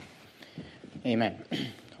Amen.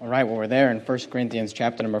 All right, well, we're there in 1 Corinthians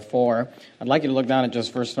chapter number 4. I'd like you to look down at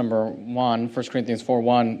just verse number 1, 1 Corinthians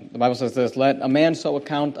 4:1. The Bible says this, "Let a man so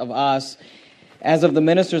account of us as of the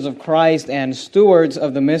ministers of Christ and stewards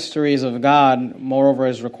of the mysteries of God. Moreover,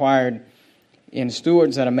 is required in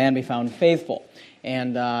stewards that a man be found faithful."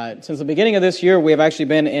 And since the beginning of this year, we have actually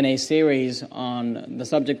been in a series on the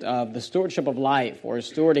subject of the stewardship of life, or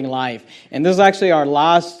stewarding life. And this is actually our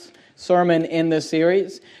last sermon in this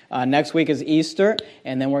series. Next week is Easter,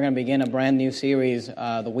 and then we're going to begin a brand new series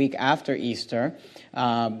the week after Easter.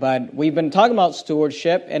 But we've been talking about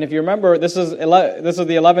stewardship, and if you remember, this is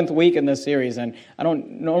the 11th week in this series, and I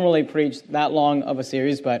don't normally preach that long of a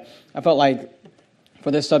series, but I felt like for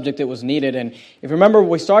this subject it was needed. And if you remember,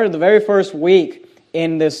 we started the very first week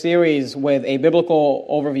in this series with a biblical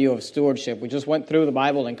overview of stewardship. We just went through the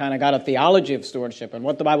Bible and kind of got a theology of stewardship and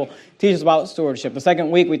what the Bible teaches about stewardship. The second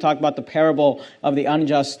week, we talked about the parable of the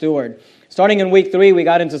unjust steward. Starting in week 3, we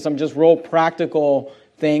got into some just real practical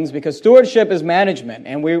things, because stewardship is management.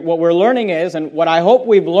 And what we're learning is, and what I hope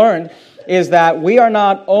we've learned, is that we are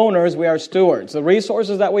not owners, we are stewards. The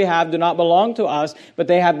resources that we have do not belong to us, but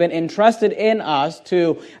they have been entrusted in us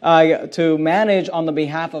to manage on the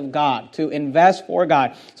behalf of God, to invest for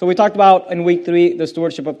God. So we talked about in week 3 the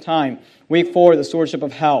stewardship of time. Week 4, the stewardship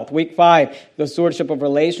of health. Week 5, the stewardship of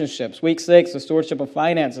relationships. Week 6, the stewardship of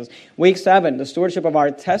finances. Week 7, the stewardship of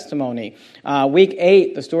our testimony. Week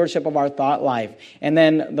 8, the stewardship of our thought life. And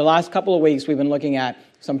then the last couple of weeks, we've been looking at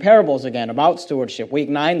some parables again about stewardship. Week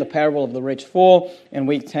 9, the parable of the rich fool. And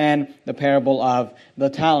week 10, the parable of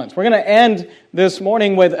the talents. We're going to end this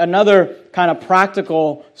morning with another kind of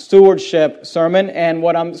practical stewardship sermon. And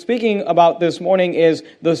what I'm speaking about this morning is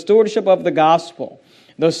the stewardship of the gospel.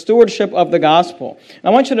 The stewardship of the gospel. And I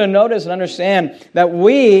want you to notice and understand that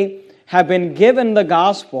we have been given the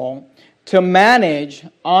gospel to manage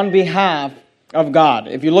on behalf of God.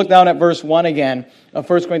 If you look down at verse 1 again of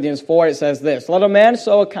 1 Corinthians 4, it says this, "Let a man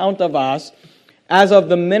so account of us as of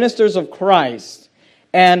the ministers of Christ."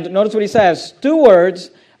 And notice what he says,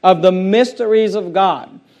 stewards of the mysteries of God.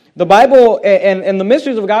 The Bible, and the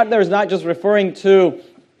mysteries of God there is not just referring to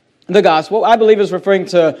the gospel. I believe is referring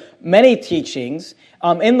to many teachings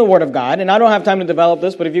in the Word of God. And I don't have time to develop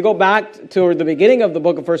this, but if you go back to the beginning of the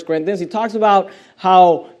book of 1 Corinthians, he talks about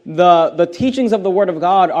how the teachings of the Word of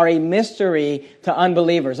God are a mystery to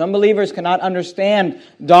unbelievers. Unbelievers cannot understand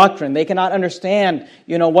doctrine. They cannot understand,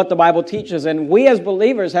 what the Bible teaches. And we as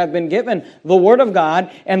believers have been given the Word of God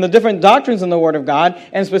and the different doctrines in the Word of God.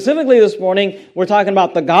 And specifically this morning, we're talking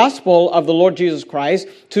about the gospel of the Lord Jesus Christ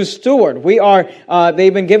to steward.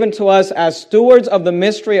 They've been given to us as stewards of the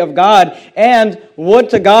mystery of God, and would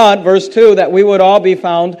to God, verse 2, that we would all be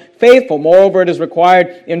found faithful. Moreover, it is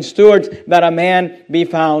required in stewards that a man be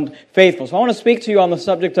found faithful. So I want to speak to you on the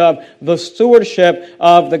subject of the stewardship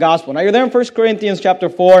of the gospel. Now you're there in 1 Corinthians chapter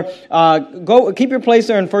 4. Keep your place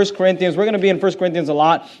there in 1 Corinthians. We're going to be in 1 Corinthians a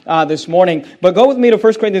lot this morning. But go with me to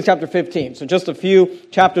 1 Corinthians chapter 15. So just a few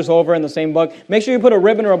chapters over in the same book. Make sure you put a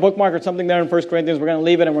ribbon or a bookmark or something there in 1 Corinthians. We're going to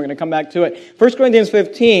leave it and we're going to come back to it. 1 Corinthians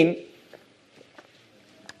 15.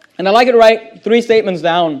 And I'd like you to write 3 statements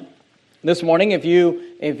down this morning. If you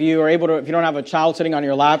don't have a child sitting on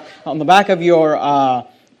your lap, on the back of your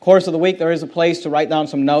course of the week, there is a place to write down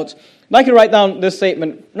some notes. I'd like you to write down this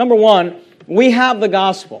statement. Number 1, we have the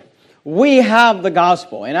gospel. We have the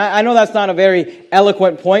gospel. And I know that's not a very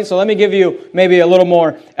eloquent point, so let me give you maybe a little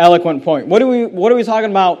more eloquent point. What are we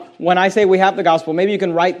talking about when I say we have the gospel? Maybe you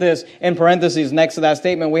can write this in parentheses next to that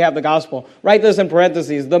statement, we have the gospel. Write this in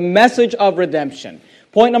parentheses, the message of redemption.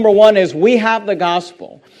 Point number 1 is we have the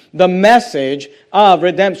gospel, the message of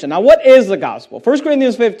redemption. Now, what is the gospel? 1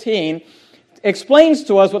 Corinthians 15 explains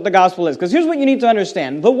to us what the gospel is. Because here's what you need to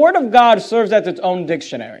understand. The Word of God serves as its own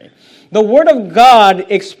dictionary. The Word of God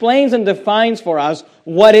explains and defines for us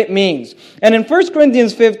what it means. And in 1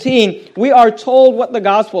 Corinthians 15, we are told what the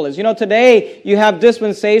gospel is. Today you have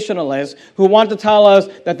dispensationalists who want to tell us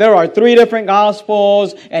that there are 3 different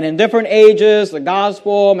gospels, and in different ages, the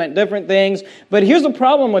gospel meant different things. But here's the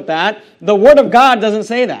problem with that. The Word of God doesn't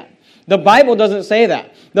say that. The Bible doesn't say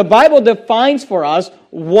that. The Bible defines for us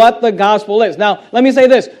what the gospel is. Now, let me say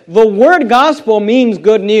this. The word gospel means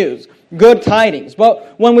good news, good tidings.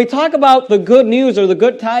 But when we talk about the good news or the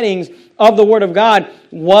good tidings of the Word of God,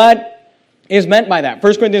 what is meant by that?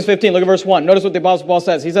 1 Corinthians 15, look at verse 1. Notice what the Apostle Paul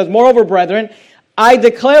says. He says, "Moreover, brethren, I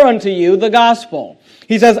declare unto you the gospel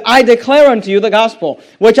He says, I declare unto you the gospel,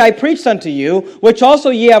 which I preached unto you, which also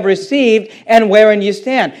ye have received, and wherein ye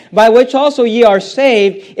stand, by which also ye are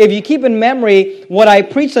saved, if ye keep in memory what I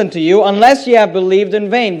preached unto you, unless ye have believed in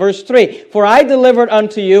vain. Verse 3, for I delivered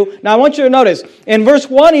unto you. Now I want you to notice, in verse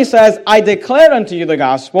 1 he says, I declared unto you the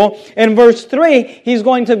gospel. In verse 3, he's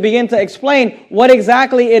going to begin to explain what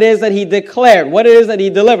exactly it is that he declared, what it is that he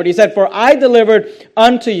delivered. He said, for I delivered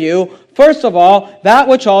unto you, first of all, that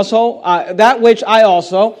which I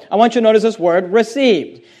also, I want you to notice this word,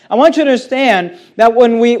 received. I want you to understand that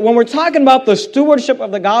when we're talking about the stewardship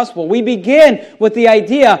of the gospel, we begin with the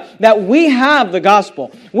idea that we have the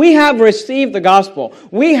gospel. We have received the gospel.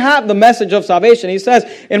 We have the message of salvation. He says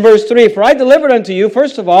in verse 3, for I delivered unto you,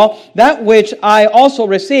 first of all, that which I also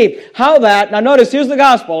received. How that? Now notice, here's the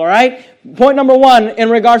gospel, all right? Point number 1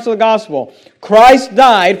 in regards to the gospel. Christ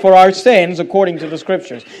died for our sins according to the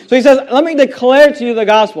Scriptures. So he says, let me declare to you the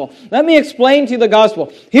gospel. Let me explain to you the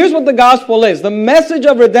gospel. Here's what the gospel is. The message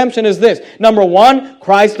of redemption is this. Number 1,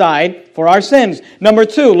 Christ died for our sins. Number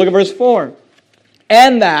 2, look at verse 4.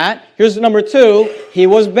 And that, here's number 2, he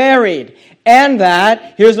was buried. And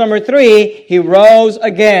that, here's number 3, he rose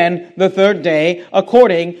again the third day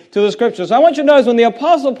according to the Scriptures. So I want you to notice when the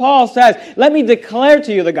Apostle Paul says, let me declare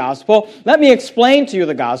to you the gospel, let me explain to you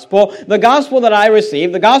the gospel that I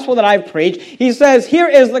received, the gospel that I've preached, he says, here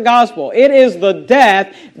is the gospel. It is the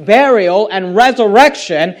death, burial, and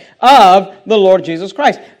resurrection of the Lord Jesus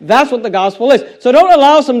Christ. That's what the gospel is. So don't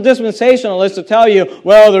allow some dispensationalists to tell you,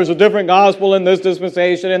 well, there's a different gospel in this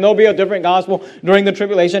dispensation, and there'll be a different gospel during the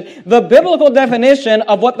tribulation. The biblical definition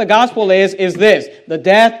of what the gospel is this: the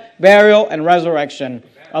death, burial, and resurrection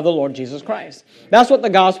of the Lord Jesus Christ. That's what the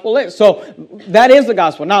gospel is. So that is the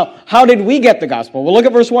gospel. Now, how did we get the gospel? Well, look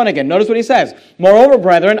at verse 1 again. Notice what he says. Moreover,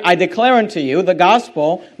 brethren, I declare unto you the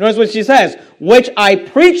gospel, notice what he says, which I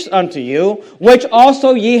preached unto you, which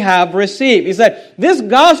also ye have received. He said, this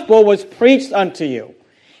gospel was preached unto you.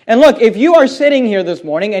 And look, if you are sitting here this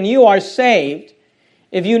morning and you are saved,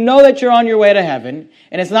 if you know that you're on your way to heaven,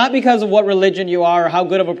 and it's not because of what religion you are or how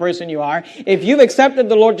good of a person you are, if you've accepted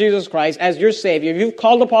the Lord Jesus Christ as your Savior, if you've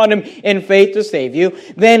called upon Him in faith to save you,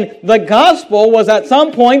 then the gospel was at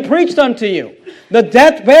some point preached unto you. The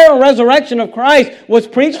death, burial, and resurrection of Christ was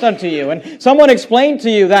preached unto you. And someone explained to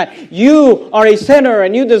you that you are a sinner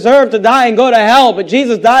and you deserve to die and go to hell, but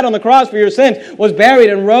Jesus died on the cross for your sins, was buried,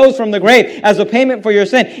 and rose from the grave as a payment for your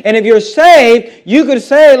sin. And if you're saved, you could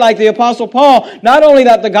say, like the Apostle Paul, not only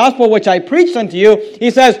that the gospel which I preached unto you, he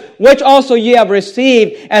says, which also ye have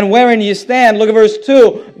received, and wherein ye stand. Look at verse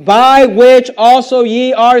 2. By which also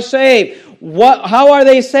ye are saved. How are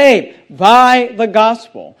they saved? By the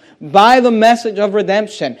gospel. By the message of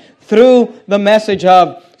redemption. Through the message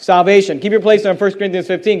of salvation. Keep your place there in 1 Corinthians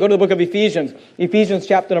 15. Go to the book of Ephesians. Ephesians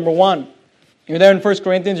chapter number 1. You're there in 1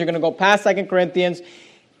 Corinthians. You're going to go past 2 Corinthians,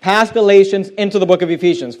 past Galatians, into the book of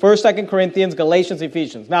Ephesians. 1st, 2 Corinthians, Galatians,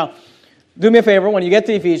 Ephesians. Now, do me a favor, when you get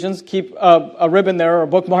to Ephesians, keep a ribbon there or a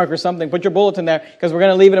bookmark or something. Put your bulletin there because we're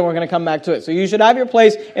going to leave it and we're going to come back to it. So you should have your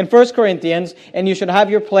place in 1 Corinthians and you should have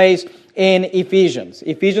your place in Ephesians.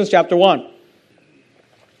 Ephesians chapter 1.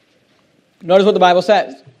 Notice what the Bible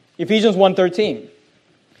says. Ephesians 1:13.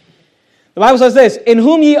 The Bible says this, in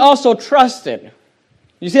whom ye also trusted.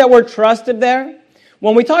 You see that word trusted there?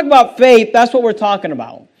 When we talk about faith, that's what we're talking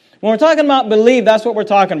about. When we're talking about believe, that's what we're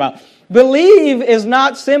talking about. Believe is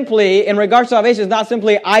not simply, in regards to salvation, is not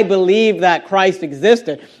simply, I believe that Christ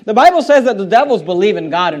existed. The Bible says that the devils believe in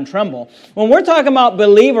God and tremble. When we're talking about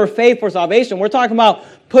believe or faith for salvation, we're talking about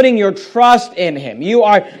putting your trust in Him. You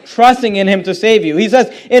are trusting in Him to save you. He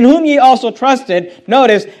says, in whom ye also trusted,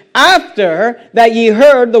 notice, after that ye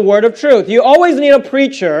heard the word of truth. You always need a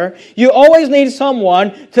preacher. You always need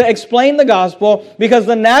someone to explain the gospel because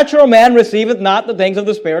the natural man receiveth not the things of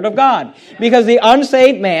the Spirit of God. Because the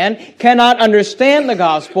unsaved man cannot understand the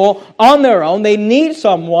gospel on their own. They need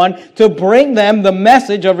someone to bring them the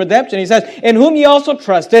message of redemption. He says, in whom ye also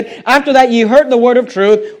trusted, after that ye heard the word of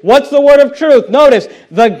truth. What's the word of truth? Notice,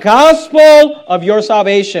 the gospel of your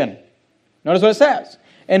salvation. Notice what it says.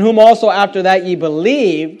 In whom also after that ye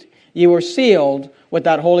believed, ye were sealed with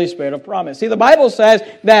that Holy Spirit of promise. See, the Bible says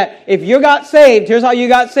that if you got saved, here's how you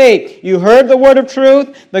got saved. You heard the word of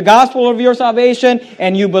truth, the gospel of your salvation,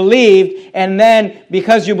 and you believed. And then,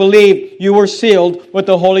 because you believed, you were sealed with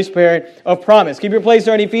the Holy Spirit of promise. Keep your place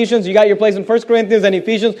there in Ephesians. You got your place in 1 Corinthians and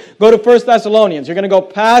Ephesians. Go to 1 Thessalonians. You're going to go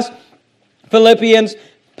past Philippians,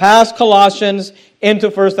 past Colossians, into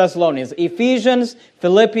 1 Thessalonians. Ephesians,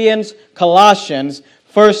 Philippians, Colossians,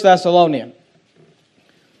 1 Thessalonians.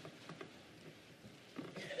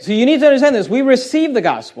 So you need to understand this. We receive the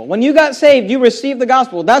gospel. When you got saved, you received the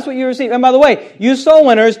gospel. That's what you received. And by the way, you soul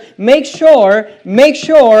winners, make sure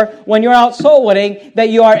when you're out soul winning that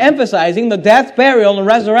you are emphasizing the death, burial, and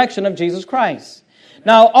resurrection of Jesus Christ.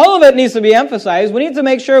 Now, all of it needs to be emphasized. We need to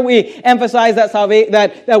make sure we emphasize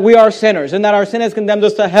that we are sinners and that our sin has condemned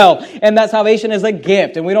us to hell and that salvation is a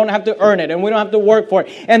gift and we don't have to earn it and we don't have to work for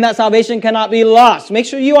it and that salvation cannot be lost. Make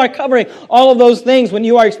sure you are covering all of those things when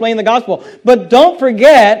you are explaining the gospel. But don't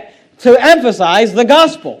forget to emphasize the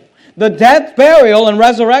gospel. The death, burial, and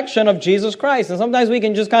resurrection of Jesus Christ. And sometimes we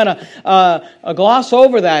can just kind of gloss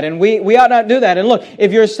over that, and we ought not do that. And look,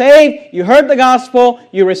 if you're saved, you heard the gospel,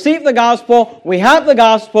 you received the gospel, we have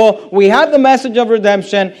the message of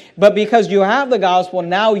redemption, but because you have the gospel,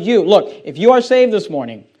 now if you are saved this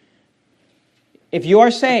morning,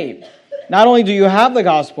 not only do you have the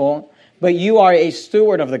gospel, but you are a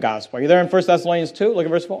steward of the gospel. Are you there in 1 Thessalonians 2? Look at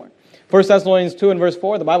verse 4. 1 Thessalonians 2 and verse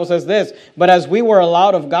 4, the Bible says this, but as we were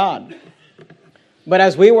allowed of God,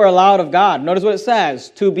 notice what it says,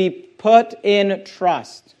 to be put in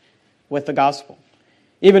trust with the gospel.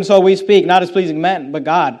 Even so we speak, not as pleasing men, but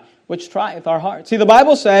God, which trieth our hearts. See, the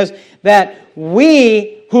Bible says that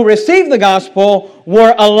we who received the gospel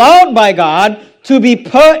were allowed by God to be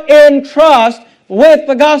put in trust with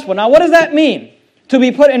the gospel. Now, what does that mean, to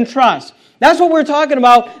be put in trust? That's what we were talking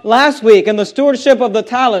about last week in the stewardship of the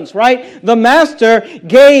talents, right? The master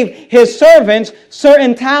gave his servants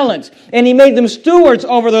certain talents, and he made them stewards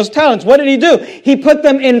over those talents. What did he do? He put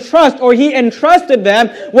them in trust, or he entrusted them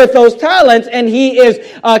with those talents, and he is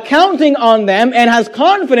counting on them and has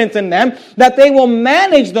confidence in them that they will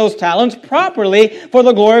manage those talents properly for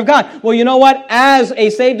the glory of God. Well, you know what? As a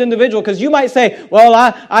saved individual, because you might say, well,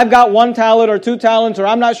 I've got 1 talent or 2 talents, or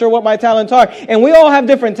I'm not sure what my talents are, and we all have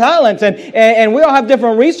different talents, and we all have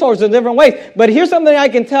different resources in different ways. But here's something I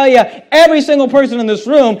can tell you. Every single person in this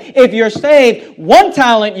room, if you're saved, 1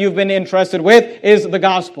 talent you've been entrusted with is the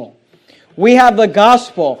gospel. We have the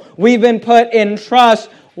gospel. We've been put in trust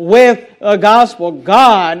with the gospel.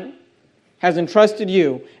 God has entrusted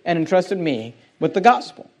you and entrusted me with the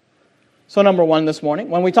gospel. So number 1 this morning,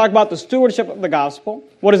 when we talk about the stewardship of the gospel,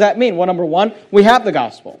 what does that mean? Well, number 1, we have the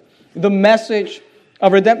gospel, the message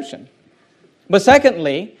of redemption. But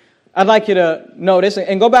secondly, I'd like you to notice,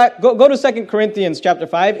 and go to 2 Corinthians chapter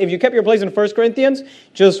 5. If you kept your place in 1 Corinthians,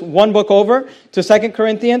 just one book over to 2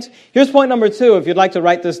 Corinthians. Here's point number 2, if you'd like to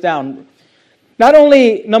write this down. Not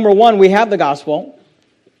only, number 1, we have the gospel,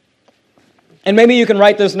 and maybe you can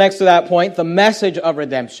write this next to that point, the message of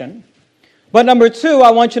redemption. But number 2,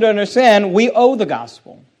 I want you to understand, we owe the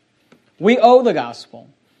gospel. We owe the gospel.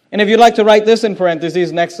 And if you'd like to write this in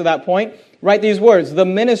parentheses next to that point, write these words, the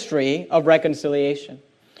ministry of reconciliation.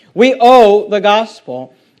 We owe the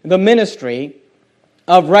gospel, the ministry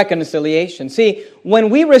of reconciliation. See, when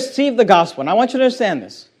we receive the gospel, and I want you to understand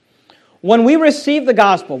this, when we received the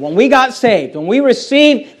gospel, when we got saved, when we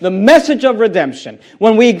received the message of redemption,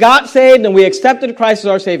 when we got saved and we accepted Christ as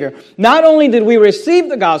our Savior, not only did we receive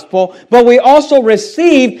the gospel, but we also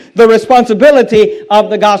received the responsibility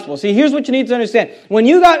of the gospel. See, here's what you need to understand. When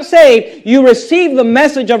you got saved, you received the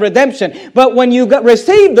message of redemption. But when you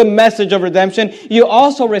received the message of redemption, you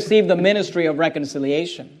also received the ministry of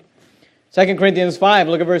reconciliation. 2 Corinthians 5,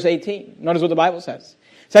 look at verse 18. Notice what the Bible says.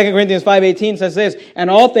 2 Corinthians 5:18 says this, and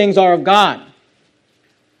all things are of God.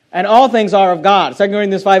 And all things are of God. 2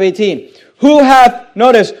 Corinthians 5:18. Who hath,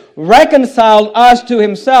 notice, reconciled us to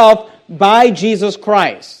himself by Jesus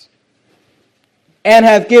Christ, and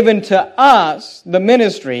hath given to us the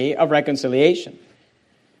ministry of reconciliation.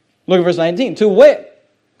 Look at verse 19. To wit,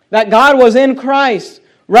 that God was in Christ,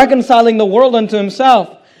 reconciling the world unto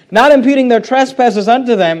himself, not imputing their trespasses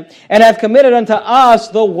unto them, and hath committed unto us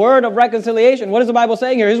the word of reconciliation. What is the Bible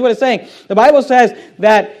saying here? Here's what it's saying. The Bible says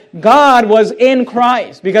that God was in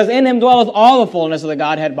Christ, because in him dwelleth all the fullness of the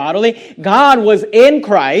Godhead bodily. God was in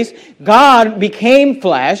Christ. God became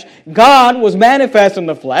flesh. God was manifest in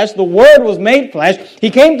the flesh. The Word was made flesh. He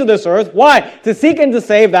came to this earth. Why? To seek and to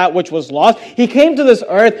save that which was lost. He came to this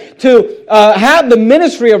earth to have the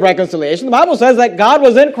ministry of reconciliation. The Bible says that God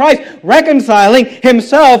was in Christ, reconciling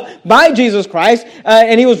himself by Jesus Christ,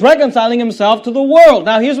 and he was reconciling himself to the world.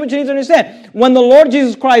 Now, here's what you need to understand. When the Lord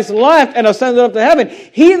Jesus Christ left and ascended up to heaven,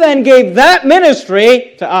 he then gave that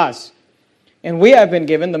ministry to us. And we have been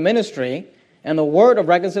given the ministry and the word of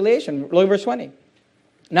reconciliation. Look at verse 20.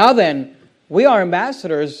 Now then, we are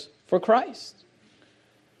ambassadors for Christ,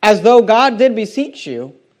 as though God did beseech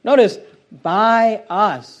you. Notice, by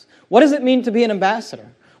us. What does it mean to be an ambassador?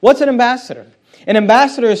 What's an ambassador? An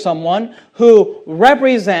ambassador is someone who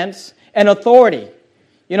represents an authority.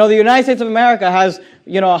 You know, the United States of America has,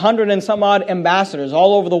 100 and some odd ambassadors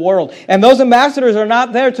all over the world. And those ambassadors are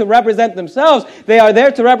not there to represent themselves. They are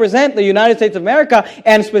there to represent the United States of America,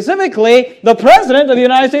 and specifically the President of the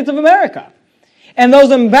United States of America. And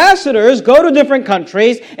those ambassadors go to different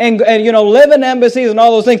countries and live in embassies and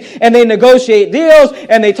all those things, and they negotiate deals,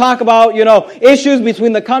 and they talk about, issues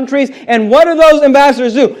between the countries. And what do those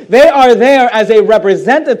ambassadors do? They are there as a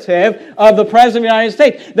representative of the President of the United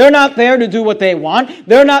States. They're not there to do what they want.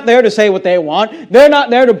 They're not there to say what they want. They're not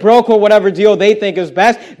there to broker whatever deal they think is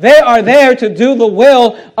best. They are there to do the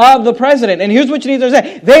will of the President. And here's what you need to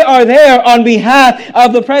understand. They are there on behalf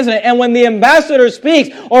of the President. And when the ambassador speaks,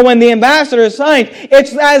 or when the ambassador signs,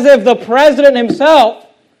 it's as if the President himself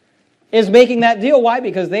is making that deal. Why?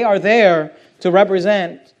 Because they are there to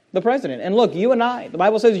represent the President. And look, you and I, the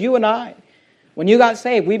Bible says you and I, when you got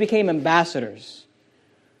saved, we became ambassadors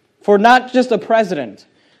for not just the President,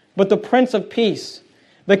 but the Prince of Peace,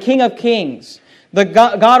 the King of Kings, the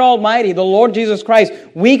God Almighty, the Lord Jesus Christ.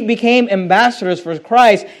 We became ambassadors for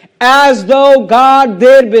Christ as though God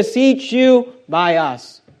did beseech you by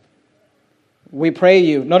us. We pray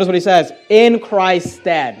you. Notice what he says, in Christ's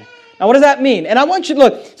stead. Now, what does that mean? And I want you to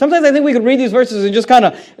look. Sometimes I think we could read these verses and just kind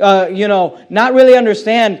of, not really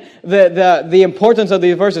understand the importance of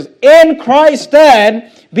these verses. In Christ's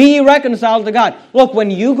stead, be ye reconciled to God. Look, when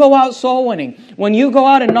you go out soul winning, when you go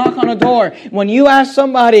out and knock on a door, when you ask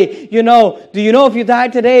somebody, do you know if you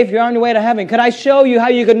died today, if you're on your way to heaven? Could I show you how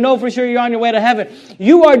you could know for sure you're on your way to heaven?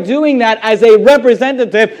 You are doing that as a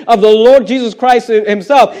representative of the Lord Jesus Christ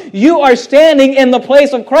himself. You are standing in the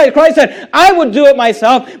place of Christ. Christ said, I would do it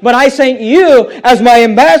myself, but I sent you as my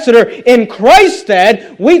ambassador in Christ's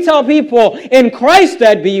stead. We tell people, in Christ's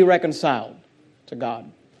stead, be ye reconciled to God.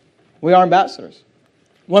 We are ambassadors.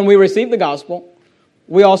 When we receive the gospel,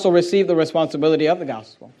 we also receive the responsibility of the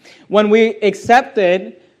gospel. When we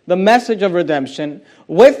accepted the message of redemption,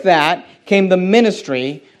 with that came the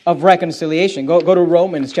ministry of reconciliation. Go to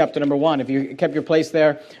Romans chapter number 1. If you kept your place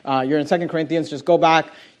there, you're in 2 Corinthians. Just go back,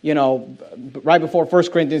 right before 1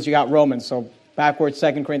 Corinthians, you got Romans. So backwards,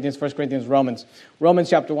 2 Corinthians, 1 Corinthians, Romans. Romans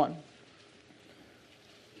chapter 1.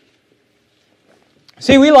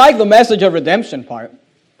 See, we like the message of redemption part.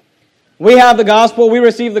 We have the gospel, we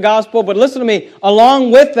receive the gospel, but listen to me,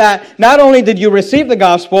 along with that, not only did you receive the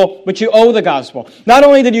gospel, but you owe the gospel. Not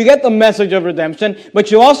only did you get the message of redemption,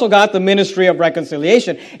 but you also got the ministry of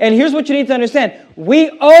reconciliation. And here's what you need to understand.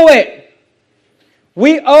 We owe it.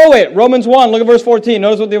 We owe it. Romans 1, look at verse 14.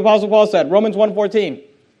 Notice what the Apostle Paul said. Romans 1:14.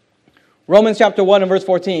 Romans chapter 1 and verse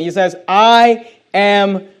 14. He says, I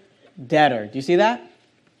am debtor. Do you see that?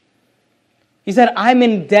 He said, I'm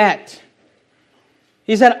in debt.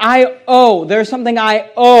 He said, I owe. There's something I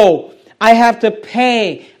owe. I have to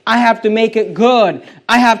pay. I have to make it good.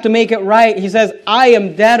 I have to make it right. He says, I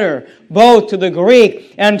am debtor, both to the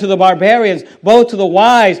Greek and to the barbarians, both to the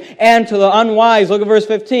wise and to the unwise. Look at verse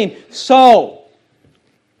 15. So,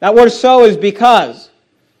 that word so is because.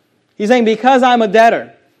 He's saying, because I'm a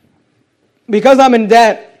debtor, because I'm in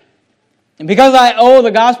debt, and because I owe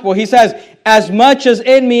the gospel, he says, as much as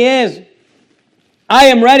in me is, I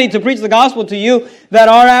am ready to preach the gospel to you that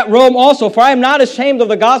are at Rome also. For I am not ashamed of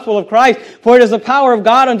the gospel of Christ, for it is the power of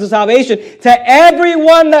God unto salvation to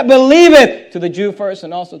everyone that believeth, to the Jew first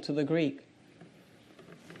and also to the Greek.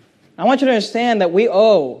 I want you to understand that we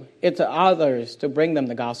owe it to others to bring them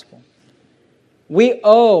the gospel. We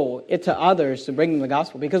owe it to others to bring them the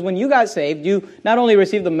gospel. Because when you got saved, you not only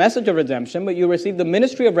received the message of redemption, but you received the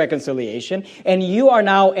ministry of reconciliation. And you are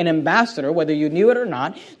now an ambassador, whether you knew it or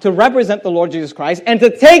not, to represent the Lord Jesus Christ and to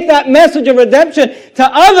take that message of redemption to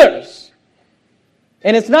others.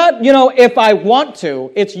 And it's not, if I want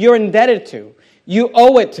to, it's you're indebted to. You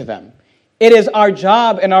owe it to them. It is our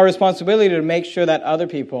job and our responsibility to make sure that other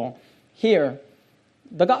people hear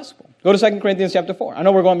the gospel. Go to 2 Corinthians chapter 4. I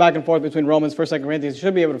know we're going back and forth between Romans, 1st, 2 Corinthians. You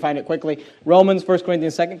should be able to find it quickly. Romans, 1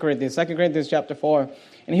 Corinthians, 2 Corinthians, 2 Corinthians chapter 4.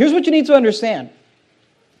 And here's what you need to understand.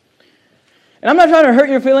 And I'm not trying to hurt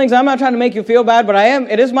your feelings. I'm not trying to make you feel bad, but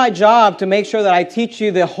it is my job to make sure that I teach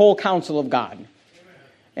you the whole counsel of God.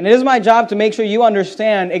 And it is my job to make sure you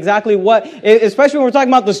understand exactly what, especially when we're talking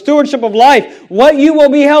about the stewardship of life, what you will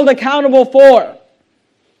be held accountable for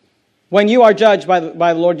when you are judged by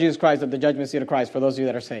the Lord Jesus Christ at the judgment seat of Christ for those of you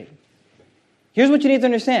that are saved. Here's what you need to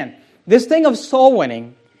understand. This thing of soul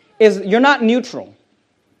winning is you're not neutral.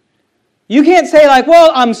 You can't say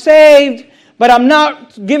I'm saved, but I'm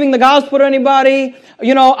not giving the gospel to anybody.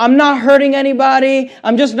 I'm not hurting anybody.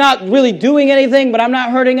 I'm just not really doing anything, but I'm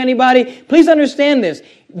not hurting anybody. Please understand this.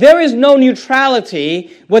 There is no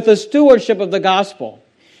neutrality with the stewardship of the gospel.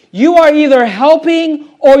 You are either helping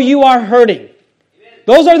or you are hurting.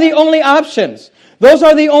 Those are the only options. Those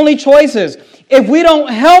are the only choices. If we don't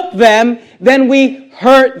help them, then we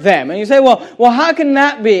hurt them. And you say, well, how can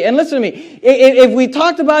that be? And listen to me. If we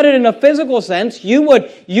talked about it in a physical sense, you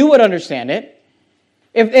would understand it.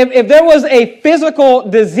 If there was a physical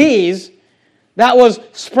disease that was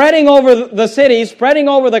spreading over the city, spreading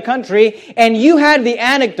over the country, and you had the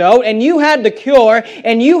antidote, and you had the cure,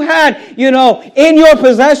 and you had, in your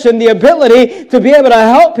possession the ability to be able to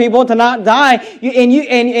help people to not die,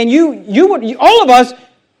 all of us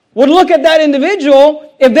would look at that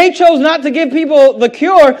individual. If they chose not to give people the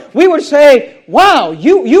cure, we would say, wow,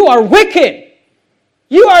 you are wicked.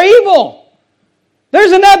 You are evil.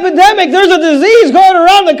 There's an epidemic. There's a disease going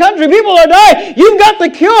around the country. People are dying. You've got the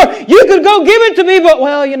cure. You could go give it to me, but,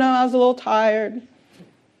 I was a little tired.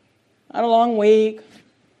 I had a long week.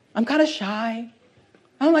 I'm kind of shy.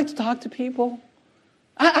 I don't like to talk to people.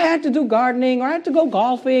 I had to do gardening, or I had to go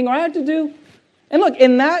golfing, or I had to do... And look,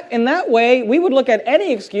 in that way, we would look at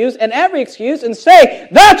any excuse and every excuse and say,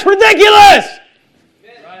 that's ridiculous!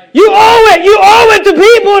 Right. You owe it to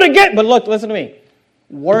people to get... But look, listen to me.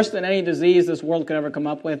 Worse than any disease this world could ever come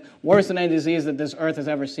up with, worse than any disease that this earth has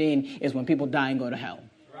ever seen, is when people die and go to hell.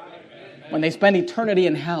 When they spend eternity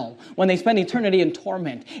in hell, when they spend eternity in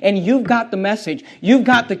torment, and you've got the message, you've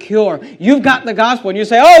got the cure, you've got the gospel, and you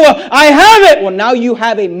say, I have it! Well, now you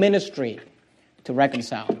have a ministry to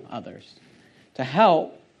reconcile others, to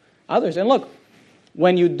help others. And look,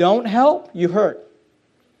 when you don't help, you hurt.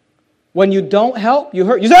 When you don't help, you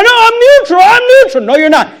hurt. You say, no, I'm neutral. No, you're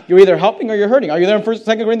not. You're either helping or you're hurting. Are you there in 2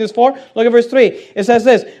 Corinthians 4? Look at verse 3. It says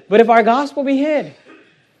this, but if our gospel be hid,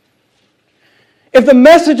 if the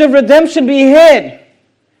message of redemption be hid,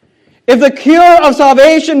 if the cure of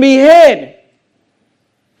salvation be hid,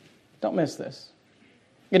 don't miss this.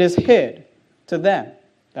 It is hid to them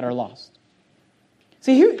that are lost.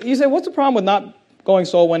 See, here you say, what's the problem with not going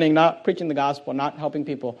soul winning, not preaching the gospel, not helping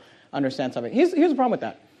people understand something? Here's the problem with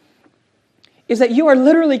that. Is that you are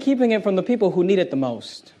literally keeping it from the people who need it the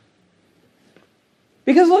most.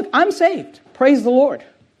 Because look, I'm saved. Praise the Lord.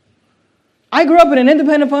 I grew up in an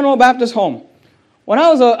independent fundamental Baptist home. When I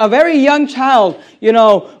was a very young child,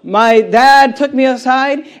 my dad took me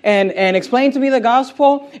aside and explained to me the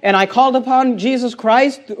gospel, and I called upon Jesus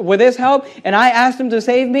Christ with his help, and I asked him to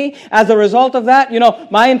save me. As a result of that,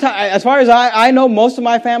 as far as I know, most of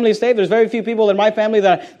my family is saved. There's very few people in my family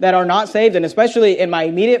that are not saved, and especially in my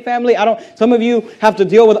immediate family. Some of you have to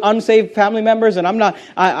deal with unsaved family members, and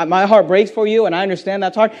my heart breaks for you, and I understand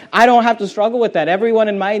that's hard. I don't have to struggle with that. Everyone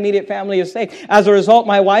in my immediate family is saved. As a result,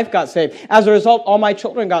 my wife got saved. As a result, all my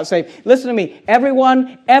children got saved. Listen to me.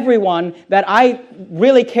 Everyone that I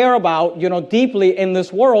really care about, deeply in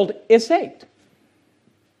this world is saved.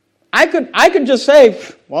 I could just say,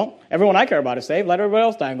 everyone I care about is saved. Let everybody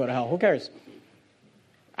else die and go to hell. Who cares?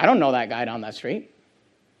 I don't know that guy down that street.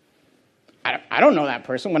 I don't know that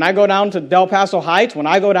person. When I go down to Del Paso Heights, when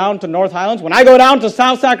I go down to North Highlands, when I go down to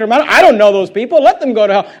South Sacramento, I don't know those people. Let them go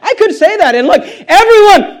to hell. I could say that. And look,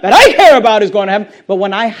 everyone that I care about is going to heaven. But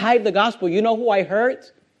when I hide the gospel, you know who I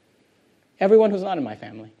hurt? Everyone who's not in my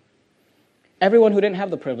family. Everyone who didn't have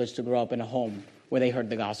the privilege to grow up in a home where they heard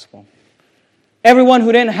the gospel. Everyone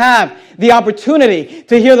who didn't have the opportunity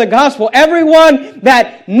to hear the gospel. Everyone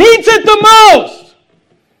that needs it the most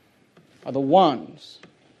are the ones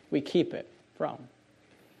we keep it from.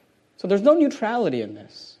 So there's no neutrality in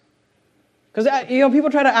this. Because,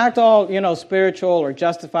 people try to act all, spiritual or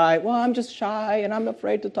justify, I'm just shy and I'm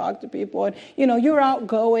afraid to talk to people and, you're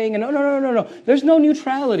outgoing. And no. There's no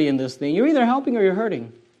neutrality in this thing. You're either helping or you're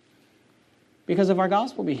hurting. Because if our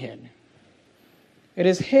gospel be hid, it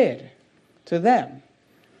is hid to them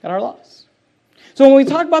that are lost. So when we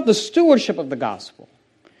talk about the stewardship of the gospel,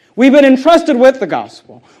 we've been entrusted with the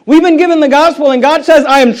gospel. We've been given the gospel, and God says,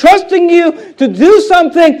 I am trusting you to do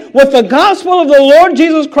something with the gospel of the Lord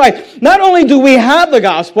Jesus Christ. Not only do we have the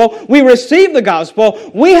gospel, we receive the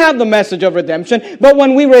gospel, we have the message of redemption, but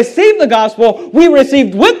when we receive the gospel, we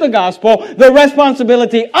received with the gospel the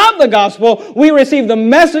responsibility of the gospel. We receive the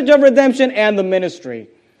message of redemption and the ministry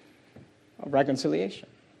of reconciliation.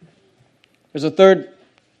 There's a third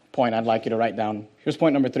point I'd like you to write down. Here's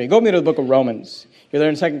point number 3. Go with me to the book of Romans. You're there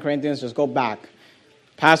in 2 Corinthians, just go back.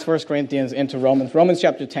 Past 1 Corinthians into Romans. Romans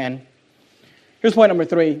chapter 10. Here's point number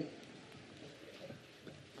 3.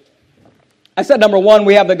 I said number 1,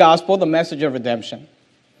 we have the gospel, the message of redemption.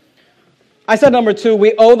 I said number 2,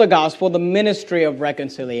 we owe the gospel, the ministry of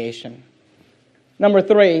reconciliation. Number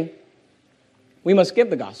 3, we must give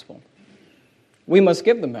the gospel. We must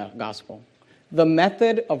give the gospel, the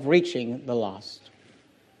method of reaching the lost.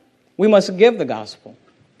 We must give the gospel,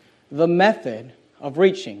 the method of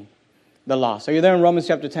reaching the lost. Are you there in Romans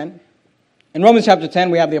chapter 10? In Romans chapter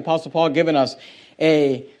 10, we have the Apostle Paul giving us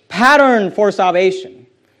a pattern for salvation.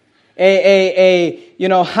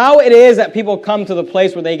 How it is that people come to the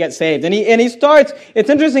place where they get saved. And he starts, it's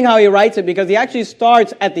interesting how he writes it because he actually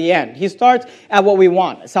starts at the end. He starts at what we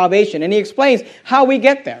want, salvation. And he explains how we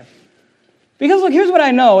get there. Because look, here's what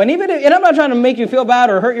I know. And I'm not trying to make you feel bad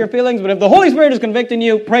or hurt your feelings, but if the Holy Spirit is convicting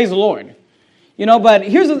you, praise the Lord. But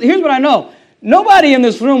here's what I know. Nobody in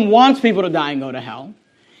this room wants people to die and go to hell.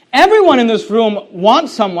 Everyone in this room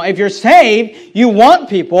wants someone. If you're saved, you want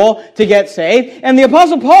people to get saved. And the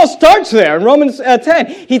Apostle Paul starts there in Romans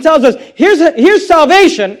 10. He tells us, here's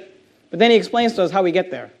salvation. But then he explains to us how we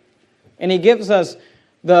get there. And he gives us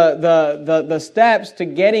the steps to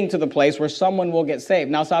getting to the place where someone will get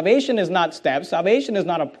saved. Now, salvation is not steps. Salvation is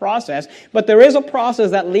not a process. But there is a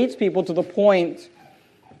process that leads people to the point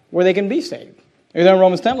where they can be saved. You're there in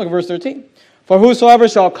Romans 10, look at verse 13. For whosoever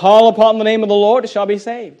shall call upon the name of the Lord shall be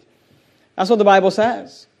saved. That's what the Bible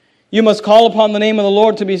says. You must call upon the name of the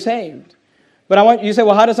Lord to be saved. But you say,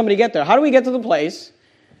 well, how does somebody get there? How do we get to the place?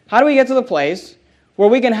 How do we get to the place where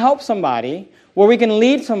we can help somebody, where we can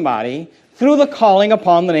lead somebody through the calling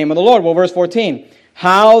upon the name of the Lord? Well, verse 14.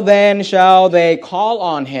 How then shall they call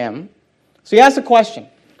on him? So he asks a question.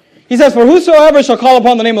 He says, for whosoever shall call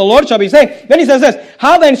upon the name of the Lord shall be saved. Then he says this,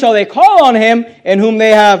 how then shall they call on him in whom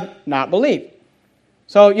they have not believed?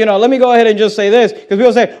 So, let me go ahead and just say this, because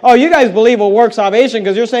people say, oh, you guys believe will work salvation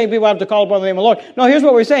because you're saying people have to call upon the name of the Lord. No, here's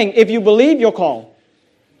what we're saying. If you believe, you'll call.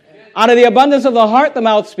 Out of the abundance of the heart, the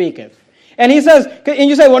mouth speaketh. And he says, and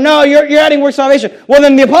you say, well, no, you're adding works of salvation. Well,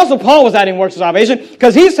 then the Apostle Paul was adding works of salvation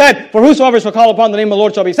because he said, for whosoever shall call upon the name of the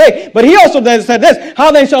Lord shall be saved. But he also then said this,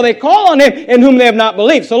 how then shall they call on him in whom they have not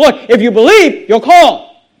believed? So look, if you believe, you'll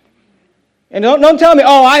call. And don't tell me,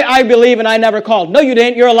 oh, I believe and I never called. No, you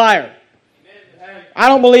didn't. You're a liar. I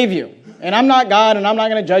don't believe you. And I'm not God and I'm not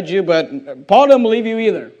going to judge you, but Paul doesn't believe you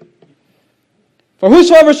either. For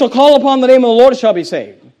whosoever shall call upon the name of the Lord shall be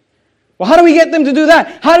saved. Well, how do we get them to do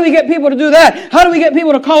that? How do we get people to do that? How do we get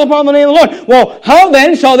people to call upon the name of the Lord? Well, how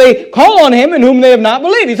then shall they call on him in whom they have not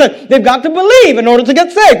believed? He said they've got to believe in order to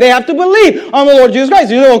get saved. They have to believe on the Lord Jesus Christ.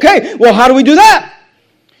 You say, okay, well, how do we do that?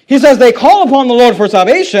 He says they call upon the Lord for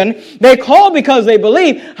salvation. They call because they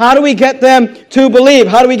believe. How do we get them to believe?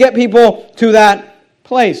 How do we get people to that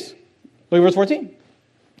place? Look at verse 14.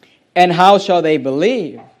 And how shall they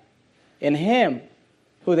believe in him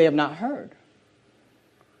who they have not heard?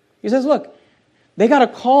 He says, look, they got a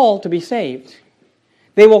call to be saved.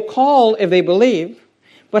 They will call if they believe.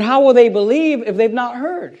 But how will they believe if they've not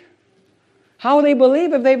heard? How will they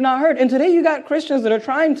believe if they've not heard? And today you got Christians that are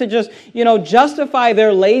trying to just, justify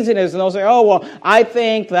their laziness. And they'll say, oh, well, I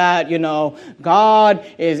think that, God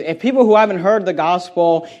is, if people who haven't heard the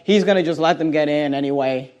gospel, he's going to just let them get in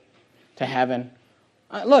anyway to heaven.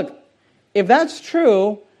 Look, if that's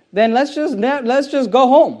true, then let's just go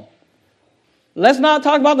home. Let's not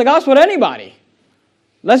talk about the gospel to anybody.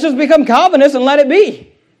 Let's just become Calvinists and let it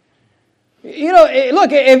be.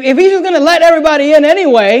 Look, if he's just going to let everybody in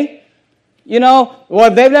anyway,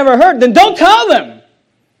 if they've never heard, then don't tell them.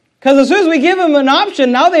 Because as soon as we give them an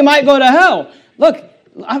option, now they might go to hell. Look,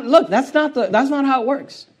 that's not how it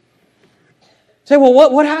works. Say, well,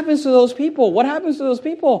 what happens to those people? What happens to those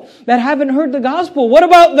people that haven't heard the gospel? What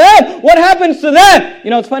about them? What happens to them?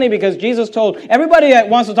 It's funny because Jesus told everybody that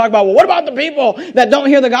wants to talk about, well, what about the people that don't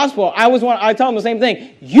hear the gospel? I tell them the same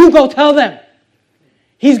thing. You go tell them.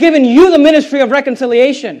 He's given you the ministry of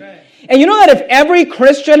reconciliation. Right. And you know that if every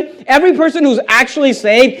Christian, every person who's actually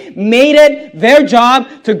saved, made it their job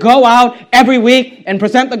to go out every week and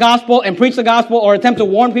present the gospel and preach the gospel or attempt to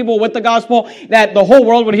warn people with the gospel, that the whole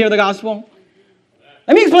world would hear the gospel?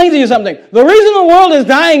 Let me explain to you something. The reason the world is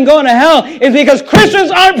dying and going to hell is because Christians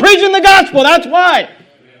aren't preaching the gospel. That's why.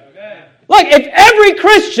 Look, if every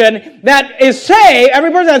Christian that is saved,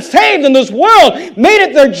 every person that's saved in this world made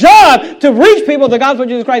it their job to reach people with the gospel of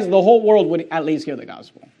Jesus Christ, the whole world would at least hear the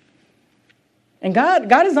gospel. And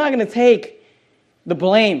God is not going to take the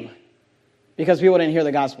blame because people didn't hear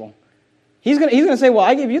the gospel. He's going to say, well,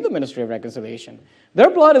 I give you the ministry of reconciliation. Their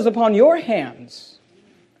blood is upon your hands.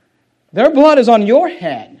 Their blood is on your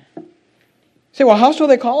head. You say, well, how shall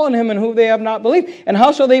they call on him in whom they have not believed? And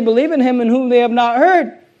how shall they believe in him in whom they have not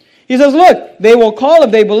heard? He says, look, they will call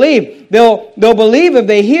if they believe. They'll believe if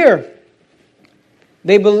they hear.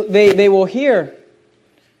 They will hear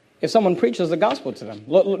if someone preaches the gospel to them.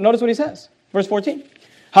 Notice what he says. Verse 14.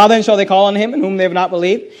 How then shall they call on him in whom they have not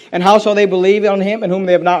believed? And how shall they believe on him in whom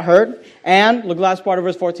they have not heard? And, look, last part of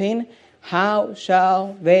verse 14. How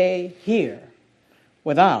shall they hear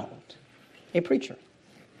without a preacher?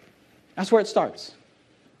 That's where it starts.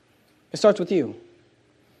 It starts with you.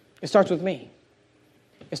 It starts with me.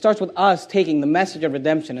 It starts with us taking the message of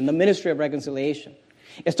redemption and the ministry of reconciliation.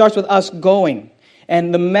 It starts with us going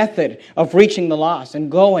and the method of reaching the lost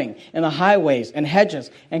and going in the highways and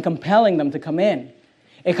hedges and compelling them to come in.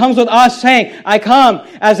 It comes with us saying, I come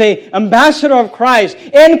as an ambassador of Christ,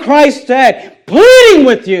 in Christ's stead, pleading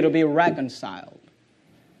with you to be reconciled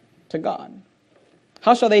to God.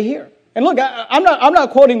 How shall they hear? And look, I'm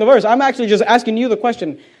not quoting the verse. I'm actually just asking you the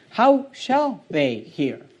question, how shall they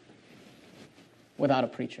hear without a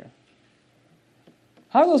preacher?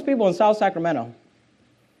 How are those people in South Sacramento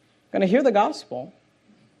going to hear the gospel?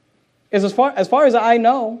 As far as I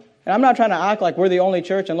know, and I'm not trying to act like we're the only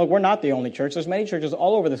church, and look, we're not the only church. There's many churches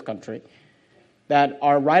all over this country that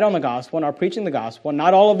are right on the gospel and are preaching the gospel.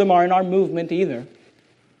 Not all of them are in our movement either.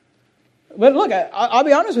 But look, I'll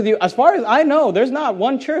be honest with you. As far as I know, there's not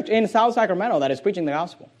one church in South Sacramento that is preaching the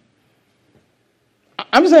gospel.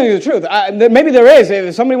 I'm just telling you the truth. Maybe there is.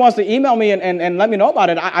 If somebody wants to email me and let me know about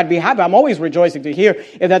it, I'd be happy. I'm always rejoicing to hear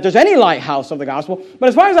that there's any lighthouse of the gospel. But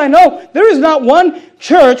as far as I know, there is not one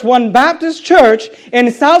church, one Baptist church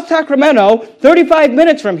in South Sacramento, 35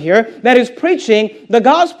 minutes from here, that is preaching the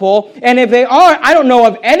gospel. And if they are, I don't know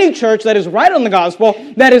of any church that is right on the gospel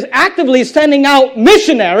that is actively sending out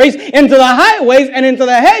missionaries into the highways and into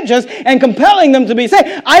the hedges and compelling them to be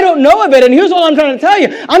saved. I don't know of it. And here's all I'm trying to tell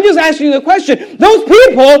you. I'm just asking you the question. Those people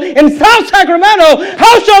in South Sacramento,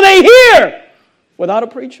 how shall they hear without a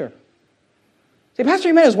preacher? Say, Pastor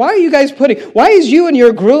Jimenez, why is you and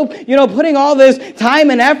your group, putting all this time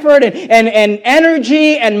and effort and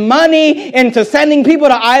energy and money into sending people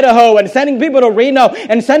to Idaho and sending people to Reno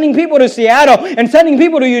and sending people to Seattle and sending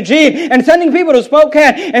people to Eugene and sending people to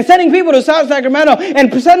Spokane and sending people to South Sacramento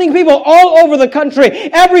and sending people all over the country?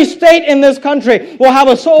 Every state in this country will have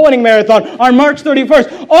a soul winning marathon on March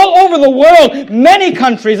 31st. All over the world, many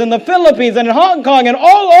countries in the Philippines and in Hong Kong and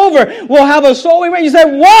all over will have a soul winning marathon. You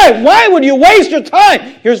say, why? Why would you waste your time?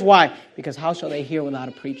 Here's why. Because how shall they hear without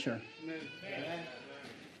a preacher?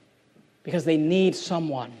 Because they need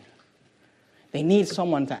someone. They need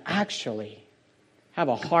someone to actually have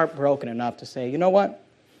a heart broken enough to say, you know what?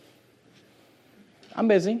 I'm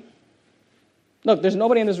busy. Look, there's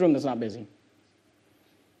nobody in this room that's not busy.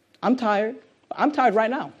 I'm tired. I'm tired right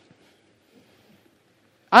now.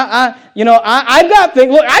 I've got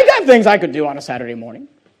things. Look, I got things I could do on a Saturday morning.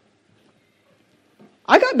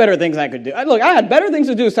 I got better things I could do. Look, I had better things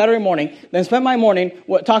to do Saturday morning than spend my morning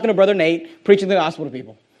talking to Brother Nate, preaching the gospel to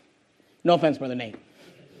people. No offense, Brother Nate.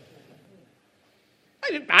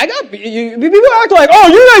 People act like, oh,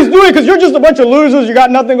 you guys do it because you're just a bunch of losers. You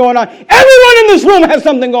got nothing going on. Everyone in this room has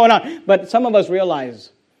something going on. But some of us realize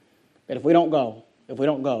that if we don't go, no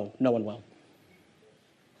one will.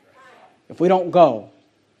 If we don't go.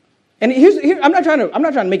 And I'm not trying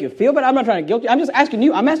to make you feel bad. I'm not trying to guilt you. I'm just asking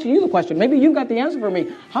you. I'm asking you the question. Maybe you've got the answer for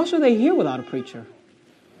me. How shall they hear without a preacher?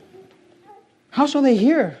 How shall they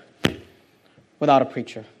hear without a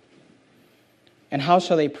preacher? And how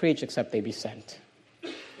shall they preach except they be sent?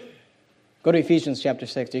 Go to Ephesians chapter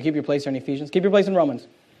 6. Do you keep your place there in Ephesians? Keep your place in Romans.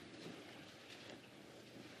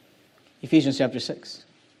 Ephesians chapter 6.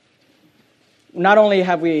 Not only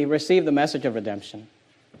have we received the message of redemption,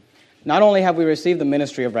 not only have we received the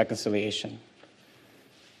ministry of reconciliation,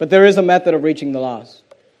 but there is a method of reaching the lost.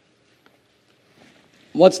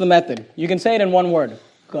 What's the method? You can say it in one word.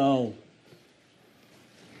 Go.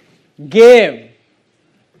 Give.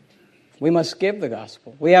 We must give the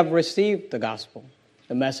gospel. We have received the gospel,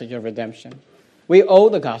 the message of redemption. We owe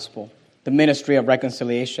the gospel, the ministry of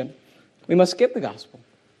reconciliation. We must give the gospel,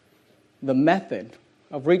 the method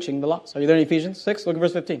of reaching the lost. Are you there in Ephesians 6? Look at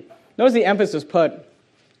verse 15. Notice the emphasis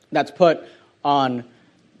that's put on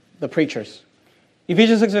the preachers.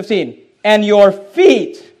 Ephesians 6:15. And your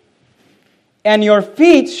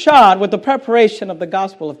feet shod with the preparation of the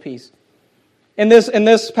gospel of peace. In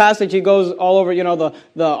this passage, he goes all over,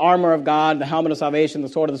 the armor of God, the helmet of salvation, the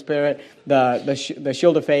sword of the Spirit, the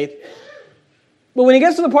shield of faith. But when he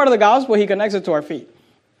gets to the part of the gospel, he connects it to our feet.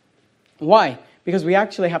 Why? Because we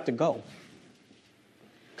actually have to go.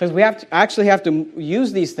 Because we actually have to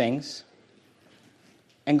use these things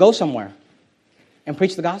and go somewhere and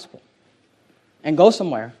preach the gospel. And go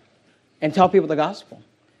somewhere and tell people the gospel.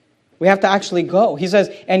 We have to actually go. He says,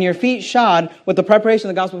 and your feet shod with the preparation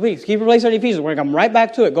of the gospel of peace. Keep your place in Ephesians. We're going to come right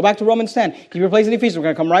back to it. Go back to Romans 10. Keep your place in Ephesians. We're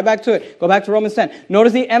going to come right back to it. Go back to Romans 10.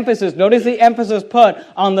 Notice the emphasis put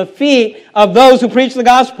on the feet of those who preach the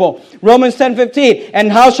gospel. Romans 10:15.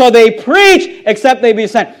 And how shall they preach except they be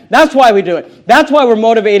sent? That's why we do it. That's why we're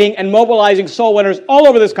motivating and mobilizing soul winners all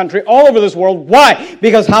over this country, all over this world. Why?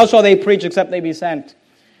 Because how shall they preach except they be sent?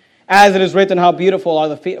 As it is written, how beautiful are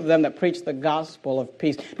the feet of them that preach the gospel of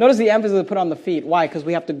peace. Notice the emphasis put on the feet. Why? Because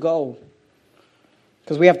we have to go.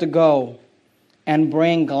 Because we have to go and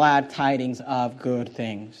bring glad tidings of good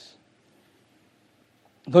things.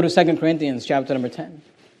 Go to 2 Corinthians chapter number 10.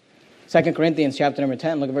 2 Corinthians chapter number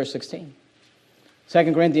 10, look at verse 16.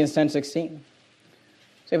 2 Corinthians 10:16.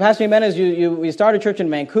 Say, Pastor Jimenez, we started a church in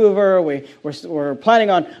Vancouver. We're planning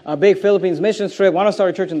on a big Philippines mission trip. Want to start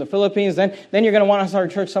a church in the Philippines. Then you're going to want to start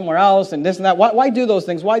a church somewhere else and this and that. Why do those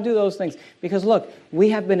things? Why do those things? Because look,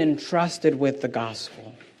 we have been entrusted with the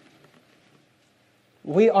gospel.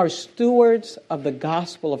 We are stewards of the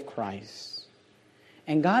gospel of Christ.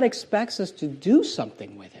 And God expects us to do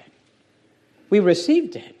something with it. We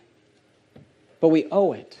received it, but we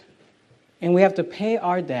owe it. And we have to pay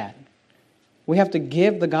our debt. We have to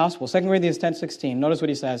give the gospel. 2 Corinthians 10:16. Notice what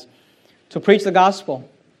he says. To preach the gospel.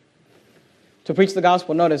 To preach the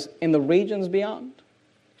gospel. Notice, in the regions beyond.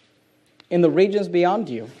 In the regions beyond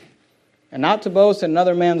you. And not to boast in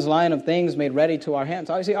another man's line of things made ready to our hands.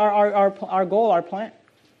 Obviously, our goal, our plan.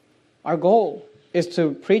 Our goal is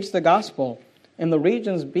to preach the gospel in the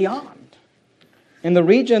regions beyond. In the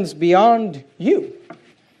regions beyond you.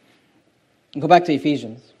 Go back to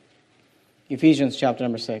Ephesians. Ephesians chapter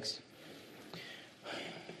number 6.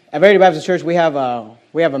 At Verity Baptist Church, we have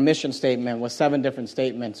a mission statement with 7 different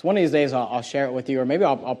statements. One of these days, I'll share it with you, or maybe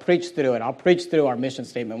I'll preach through it. I'll preach through our mission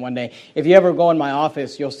statement one day. If you ever go in my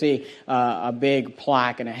office, you'll see a big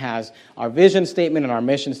plaque, and it has our vision statement and our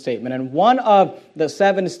mission statement. And one of the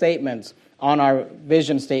 7 statements on our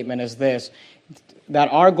vision statement is this,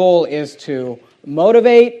 that our goal is to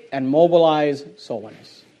motivate and mobilize soul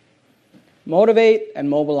winners. Motivate and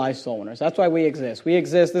mobilize soul winners. That's why we exist. We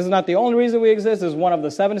exist. This is not the only reason we exist. This is one of the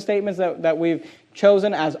 7 statements that we've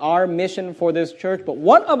chosen as our mission for this church. But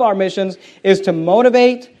one of our missions is to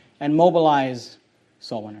motivate and mobilize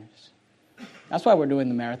soul winners. That's why we're doing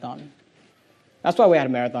the marathon. That's why we had a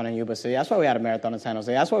marathon in Yuba City. That's why we had a marathon in San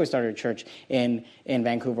Jose. That's why we started a church in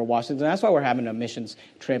Vancouver, Washington. That's why we're having a missions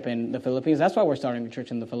trip in the Philippines. That's why we're starting a church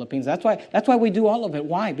in the Philippines. That's why we do all of it.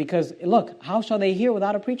 Why? Because, look, how shall they hear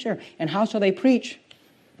without a preacher? And how shall they preach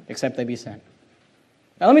except they be sent?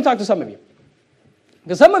 Now, let me talk to some of you.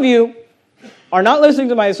 Because some of you are not listening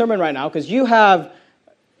to my sermon right now because you have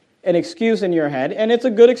an excuse in your head, and it's a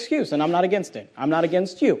good excuse, and I'm not against it. I'm not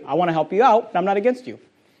against you. I want to help you out, but I'm not against you.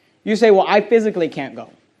 You say, well, I physically can't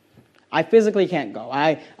go. I physically can't go.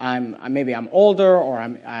 Maybe I'm older, or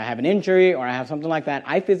I have an injury, or I have something like that.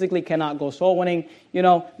 I physically cannot go soul winning. You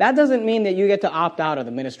know, that doesn't mean that you get to opt out of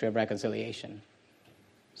the ministry of reconciliation. You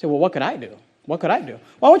say, well, what could I do? What could I do?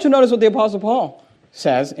 Well, I want you to notice what the Apostle Paul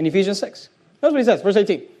says in Ephesians 6. Notice what he says, verse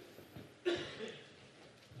 18.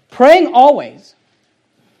 Praying always.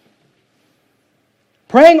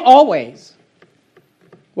 Praying always.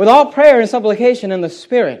 With all prayer and supplication in the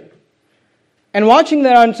Spirit. And watching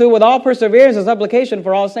thereunto with all perseverance and supplication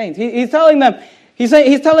for all saints. He's telling them,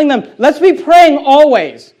 let's be praying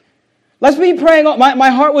always. Let's be praying. My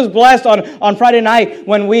heart was blessed on Friday night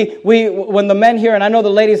when when the men here, and I know the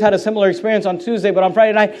ladies had a similar experience on Tuesday, but on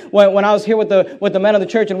Friday night when I was here with the men of the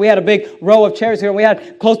church, and we had a big row of chairs here, and we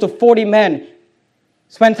had close to 40 men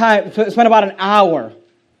spend about an hour.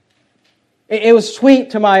 It was sweet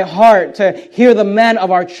to my heart to hear the men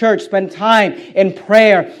of our church spend time in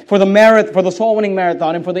prayer for the soul winning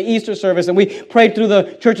marathon and for the Easter service. And we prayed through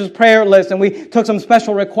the church's prayer list, and we took some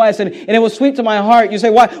special requests. And it was sweet to my heart. You say,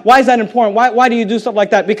 why is that important? Why do you do stuff like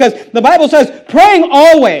that? Because the Bible says, praying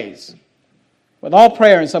always with all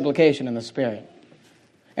prayer and supplication in the Spirit.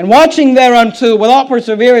 And watching thereunto with all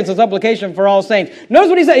perseverance and supplication for all saints. Notice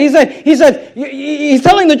what he said. He's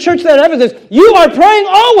telling the church there at Ephesus, you are praying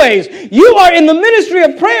always. You are in the ministry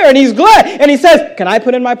of prayer. And he's glad. And he says, can I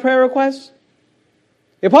put in my prayer request?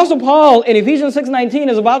 The Apostle Paul in Ephesians 6:19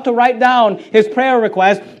 is about to write down his prayer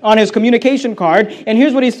request on his communication card. And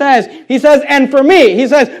here's what he says. He says, and for me. He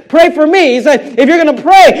says, pray for me. He said, if you're going to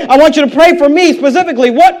pray, I want you to pray for me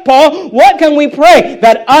specifically. What, Paul? What can we pray?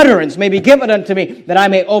 That utterance may be given unto me, that I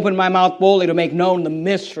may open my mouth boldly to make known the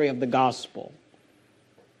mystery of the gospel.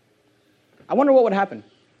 I wonder what would happen.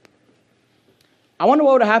 I wonder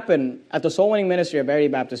what would happen at the soul winning ministry of Verity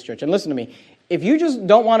Baptist Church. And listen to me. If you just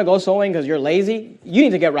don't want to go soul winning because you're lazy, you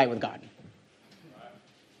need to get right with God.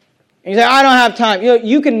 And you say, I don't have time.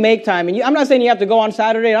 You can make time. And I'm not saying you have to go on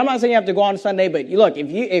Saturday. I'm not saying you have to go on Sunday. But look,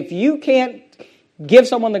 if you can't give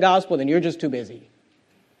someone the gospel, then you're just too busy.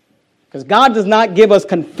 Because God does not give us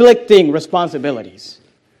conflicting responsibilities.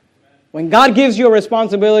 When God gives you a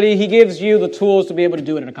responsibility, He gives you the tools to be able to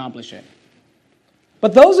do it and accomplish it.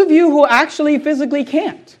 But those of you who actually physically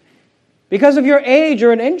can't, because of your age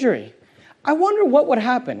or an injury, I wonder what would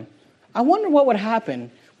happen I wonder what would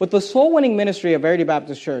happen with the soul-winning ministry of Verity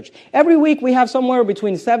Baptist Church. Every week we have somewhere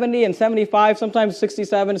between 70 and 75, sometimes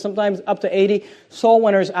 67, sometimes up to 80 soul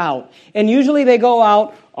winners out. And usually they go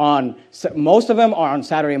out most of them are on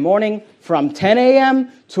Saturday morning from 10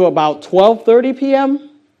 a.m. to about 12:30 p.m.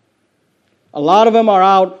 A lot of them are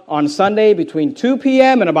out on Sunday between 2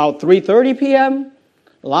 p.m. and about 3:30 p.m.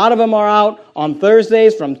 A lot of them are out on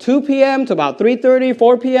Thursdays from 2 p.m. to about 3:30,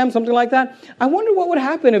 4 p.m., something like that. I wonder what would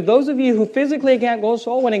happen if those of you who physically can't go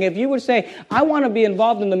soul winning, if you would say, I want to be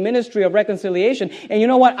involved in the ministry of reconciliation, and you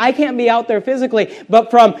know what, I can't be out there physically,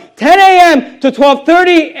 but from 10 a.m. to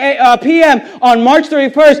 12:30 p.m. on March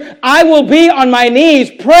 31st, I will be on my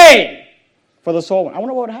knees praying for the soul winner. I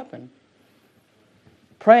wonder what would happen.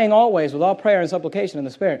 Praying always with all prayer and supplication in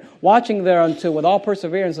the Spirit, watching thereunto with all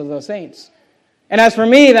perseverance of the saints. And as for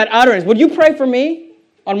me, that utterance, would you pray for me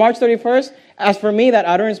on March 31st? As for me, that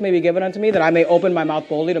utterance may be given unto me, that I may open my mouth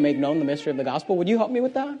boldly to make known the mystery of the gospel. Would you help me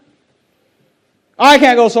with that? I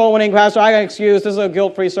can't go soul winning, Pastor. I got an excuse. This is a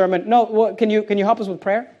guilt-free sermon. No, can you help us with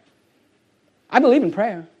prayer? I believe in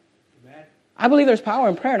prayer. I believe there's power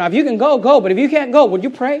in prayer. Now, if you can go. But if you can't go, would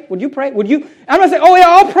you pray? Would you pray? Would you? I'm not saying, oh yeah,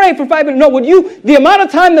 I'll pray for 5 minutes. No, would you? The amount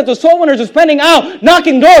of time that the soul winners are spending out,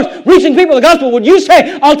 knocking doors, reaching people with the gospel, would you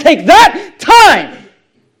say, I'll take that time,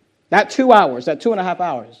 that 2 hours, that 2.5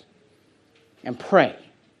 hours, and pray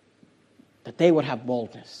that they would have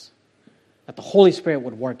boldness, that the Holy Spirit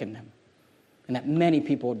would work in them, and that many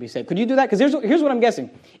people would be saved. Could you do that? Because here's what I'm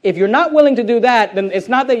guessing. If you're not willing to do that, then it's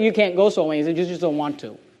not that you can't go soul winning, it's that you just don't want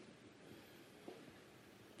to.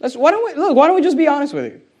 Why don't we just be honest with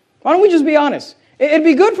you? Why don't we just be honest? It'd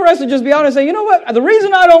be good for us to just be honest and say, you know what? The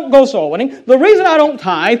reason I don't go soul winning, the reason I don't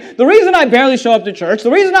tithe, the reason I barely show up to church, the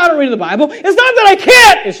reason I don't read the Bible, it's not that I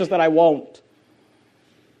can't. It's just that I won't.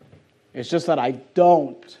 It's just that I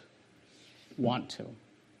don't want to.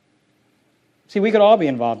 See, we could all be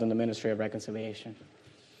involved in the ministry of reconciliation.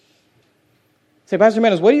 Say, Pastor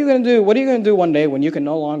Menace, what are you going to do? What are you going to do one day when you can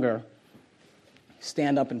no longer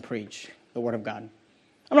stand up and preach the Word of God?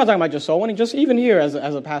 I'm not talking about just soul winning, just even here as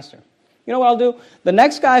a pastor. You know what I'll do? The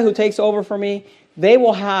next guy who takes over for me, they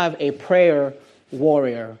will have a prayer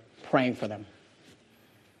warrior praying for them.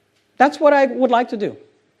 That's what I would like to do.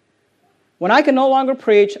 When I can no longer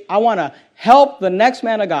preach, I want to help the next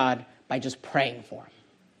man of God by just praying for him.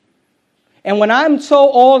 And when I'm so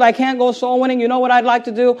old I can't go soul winning, you know what I'd like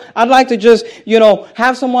to do? I'd like to just,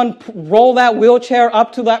 have someone roll that wheelchair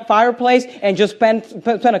up to that fireplace and just spend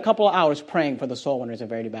a couple of hours praying for the soul winners at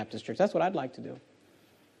Verity Baptist Church. That's what I'd like to do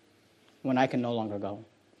when I can no longer go.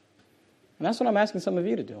 And that's what I'm asking some of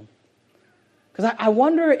you to do. Because I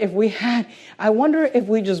wonder if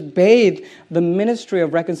we just bathed the ministry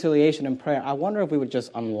of reconciliation in prayer, I wonder if we would just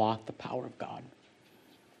unlock the power of God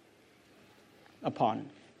upon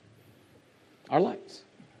our lives.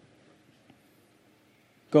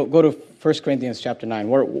 Go to 1 Corinthians chapter 9.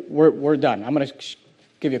 We're done. I'm going to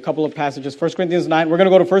give you a couple of passages. 1 Corinthians 9. We're going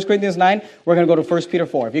to go to 1 Corinthians 9. We're going to go to 1 Peter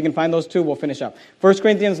 4. If you can find those two, we'll finish up. 1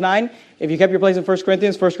 Corinthians 9. If you kept your place in 1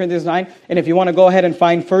 Corinthians 9. And if you want to go ahead and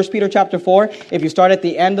find 1 Peter chapter 4, if you start at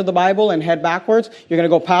the end of the Bible and head backwards, you're going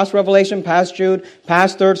to go past Revelation, past Jude,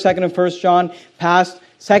 past 3rd, 2nd, and 1st John, past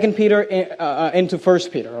 2 Peter into 1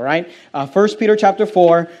 Peter, all right? 1 Peter chapter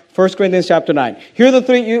 4, 1 Corinthians chapter 9. Here are the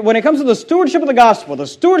three, when it comes to the stewardship of the gospel,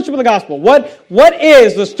 what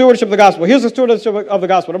is the stewardship of the gospel? Here's the stewardship of the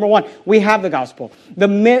gospel. Number 1, we have the gospel. The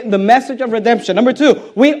message of redemption. Number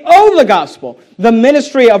 2, we owe the gospel. The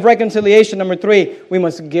ministry of reconciliation. Number 3, we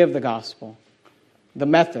must give the gospel. The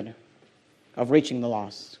method of reaching the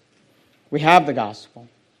lost. We have the gospel.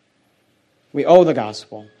 We owe the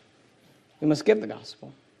gospel. We must give the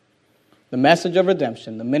gospel. The message of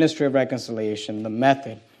redemption, the ministry of reconciliation, the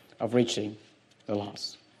method of reaching the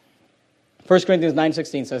lost. 1 Corinthians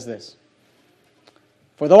 9:16 says this.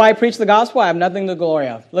 For though I preach the gospel, I have nothing to glory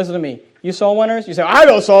of. Listen to me. You soul winners, you say, I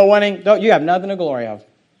go soul winning. No, you have nothing to glory of.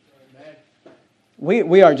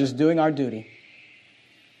 We are just doing our duty.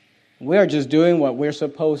 We are just doing what we're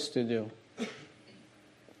supposed to do.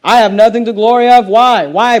 I have nothing to glory of. Why?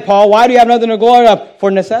 Why, Paul? Why do you have nothing to glory of? For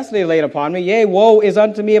necessity laid upon me. Yea, woe is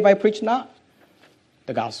unto me if I preach not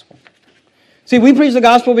the gospel. See, we preach the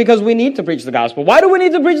gospel because we need to preach the gospel. Why do we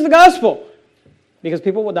need to preach the gospel? Because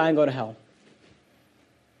people will die and go to hell.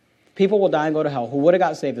 People will die and go to hell who would have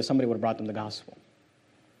got saved if somebody would have brought them the gospel.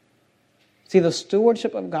 See, the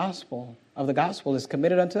stewardship of the gospel is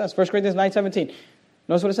committed unto us. 1 Corinthians 9:17.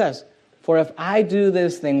 Notice what it says. For if I do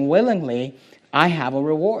this thing willingly, I have a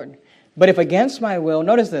reward. But if against my will,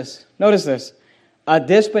 notice this, a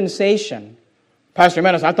dispensation. Pastor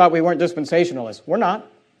Menace, I thought we weren't dispensationalists. We're not.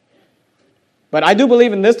 But I do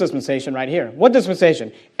believe in this dispensation right here. What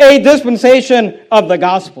dispensation? A dispensation of the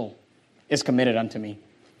gospel is committed unto me.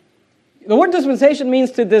 The word dispensation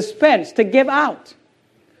means to dispense, to give out.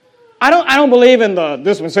 I don't believe in the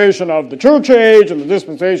dispensation of the church age and the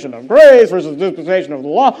dispensation of grace versus the dispensation of the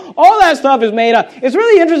law. All that stuff is made up. It's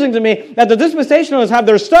really interesting to me that the dispensationalists have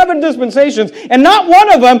their 7 dispensations, and not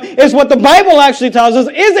one of them is what the Bible actually tells us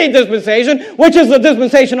is a dispensation, which is the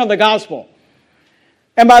dispensation of the gospel.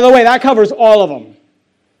 And by the way, that covers all of them.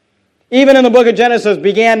 Even in the book of Genesis,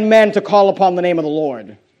 began men to call upon the name of the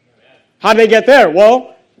Lord. How did they get there?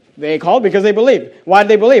 Well, they called because they believed. Why did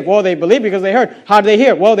they believe? Well, they believed because they heard. How did they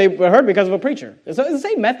hear? Well, they heard because of a preacher. It's the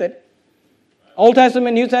same method. Old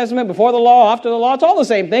Testament, New Testament, before the law, after the law, it's all the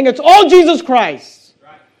same thing. It's all Jesus Christ.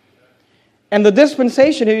 Right. And the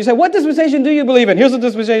dispensation here, you say, what dispensation do you believe in? Here's the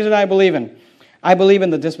dispensation I believe in. I believe in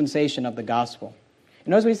the dispensation of the gospel.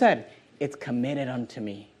 You notice what he said? It's committed unto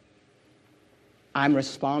me. I'm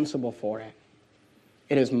responsible for it.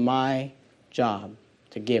 It is my job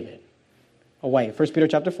to give it away. 1 Peter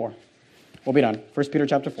chapter 4. We'll be done. 1 Peter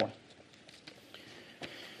chapter 4. You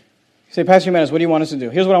say, Pastor Jimenez, what do you want us to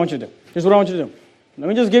do? Here's what I want you to do. Here's what I want you to do. Let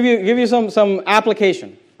me just give you some application.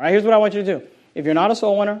 All right, here's what I want you to do. If you're not a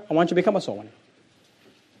soul winner, I want you to become a soul winner.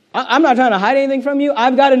 I'm not trying to hide anything from you.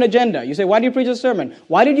 I've got an agenda. You say, why do you preach a sermon?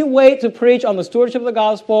 Why did you wait to preach on the stewardship of the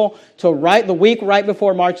gospel to the week right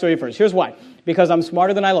before March 31st? Here's why. Because I'm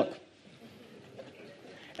smarter than I look.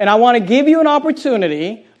 And I want to give you an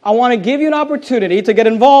opportunity. I want to give you an opportunity to get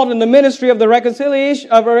involved in the ministry of the reconciliation.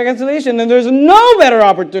 And there's no better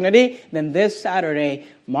opportunity than this Saturday,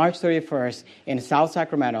 March 31st, in South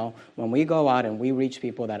Sacramento, when we go out and we reach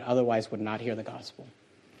people that otherwise would not hear the gospel.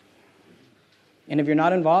 And if you're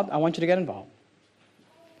not involved, I want you to get involved.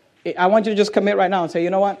 I want you to just commit right now and say, you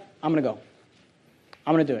know what? I'm going to go.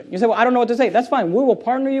 I'm going to do it. You say, well, I don't know what to say. That's fine. We will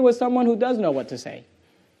partner you with someone who does know what to say.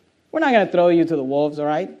 We're not going to throw you to the wolves, all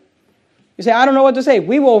right? You say, I don't know what to say.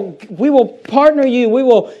 We will partner you. We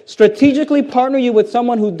will strategically partner you with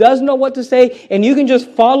someone who does know what to say, and you can just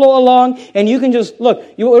follow along, and you can just, look,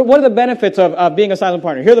 what are the benefits of being a silent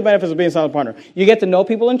partner? Here are the benefits of being a silent partner. You get to know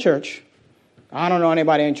people in church. I don't know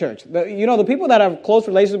anybody in church. The people that have close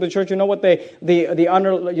relations with church, you know what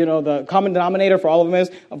the common denominator for all of them is?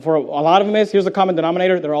 For a lot of them is, here's the common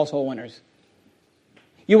denominator, they're all soul winners.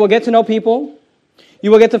 You will get to know people.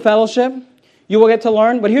 You will get to fellowship. You will get to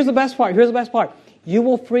learn. But here's the best part. You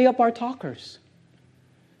will free up our talkers.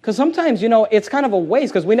 Because sometimes, it's kind of a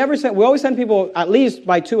waste, because we always send people at least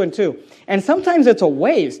by 2 and 2. And sometimes it's a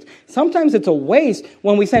waste. Sometimes it's a waste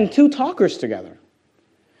when we send 2 talkers together.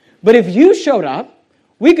 But if you showed up,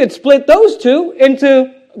 we could split those 2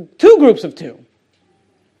 into 2 groups of 2.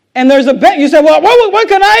 And there's a bet. You say, well, what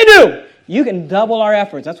can I do? You can double our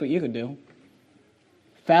efforts. That's what you could do.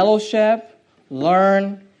 Fellowship,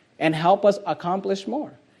 learn, and help us accomplish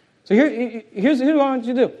more. So here's what I want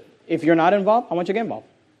you to do. If you're not involved, I want you to get involved.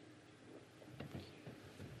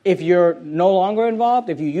 If you're no longer involved,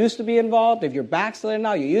 if you used to be involved, if you're backsliding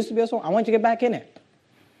now, you used to be a soul, I want you to get back in it.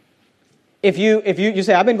 If you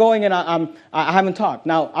say, I've been going and I haven't talked.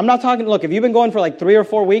 Now, I'm not talking, look, if you've been going for like 3 or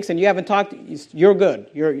 4 weeks and you haven't talked, you're good.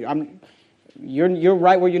 You're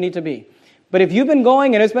right where you need to be. But if you've been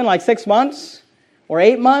going and it's been like 6 months or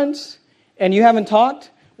 8 months and you haven't talked,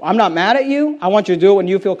 I'm not mad at you. I want you to do it when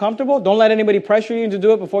you feel comfortable. Don't let anybody pressure you to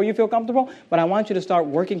do it before you feel comfortable. But I want you to start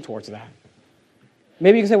working towards that.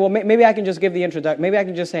 Maybe you can say, well, maybe I can just give the introduction. Maybe I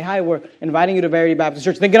can just say, hi, we're inviting you to Verity Baptist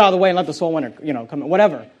Church. Then get out of the way and let the soul winner, come in,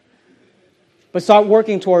 whatever. But start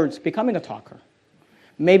working towards becoming a talker.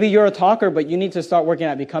 Maybe you're a talker, but you need to start working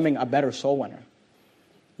at becoming a better soul winner.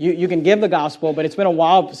 You can give the gospel, but it's been a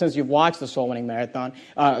while since you've watched the soul winning marathon,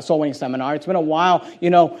 soul winning seminar. It's been a while.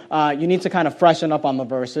 You need to kind of freshen up on the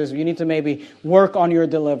verses. You need to maybe work on your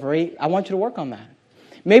delivery. I want you to work on that.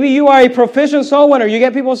 Maybe you are a proficient soul winner. You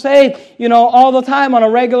get people saved, all the time on a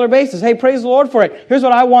regular basis. Hey, praise the Lord for it. Here's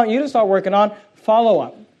what I want you to start working on: follow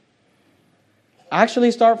up.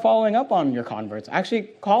 Actually start following up on your converts. Actually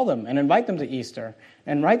call them and invite them to Easter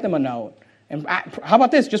and write them a note. And how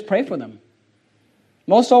about this? Just pray for them.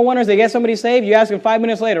 Most soul winners, they get somebody saved, you ask them 5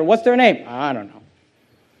 minutes later, what's their name? I don't know.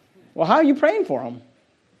 Well, how are you praying for them?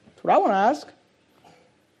 That's what I want to ask.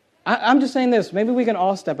 I'm just saying this. Maybe we can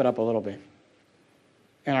all step it up a little bit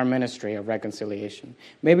in our ministry of reconciliation.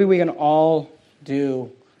 Maybe we can all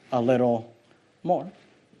do a little more.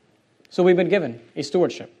 So we've been given a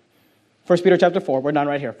stewardship. 1 Peter chapter 4, we're done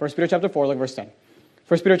right here. 1 Peter chapter 4, look verse 10.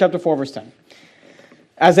 1 Peter chapter 4, verse 10.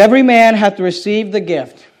 As every man hath received the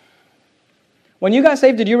gift. When you got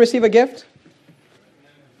saved, did you receive a gift?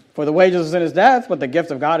 For the wages of sin is death, but the gift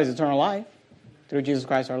of God is eternal life through Jesus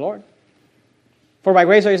Christ our Lord. For by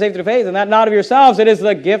grace are you saved through faith, and that not of yourselves, it is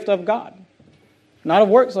the gift of God. Not of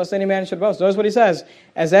works, lest any man should boast. Notice what he says.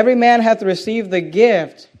 As every man hath received the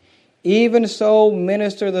gift, even so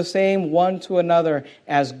minister the same one to another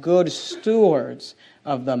as good stewards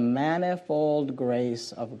of the manifold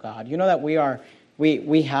grace of God. You know that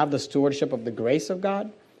we have the stewardship of the grace of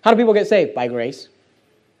God? How do people get saved? By grace.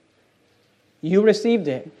 You received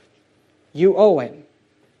it. You owe it.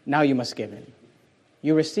 Now you must give it.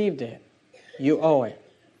 You received it. You owe it.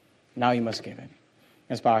 Now you must give it.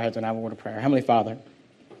 Let's bow our heads and have a word of prayer. Heavenly Father,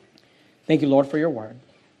 thank you, Lord, for your word.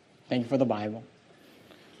 Thank you for the Bible.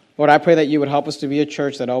 Lord, I pray that you would help us to be a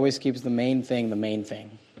church that always keeps the main thing the main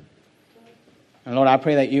thing. And Lord, I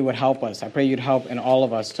pray that you would help us. I pray you'd help in all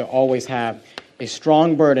of us to always have a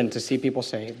strong burden to see people saved.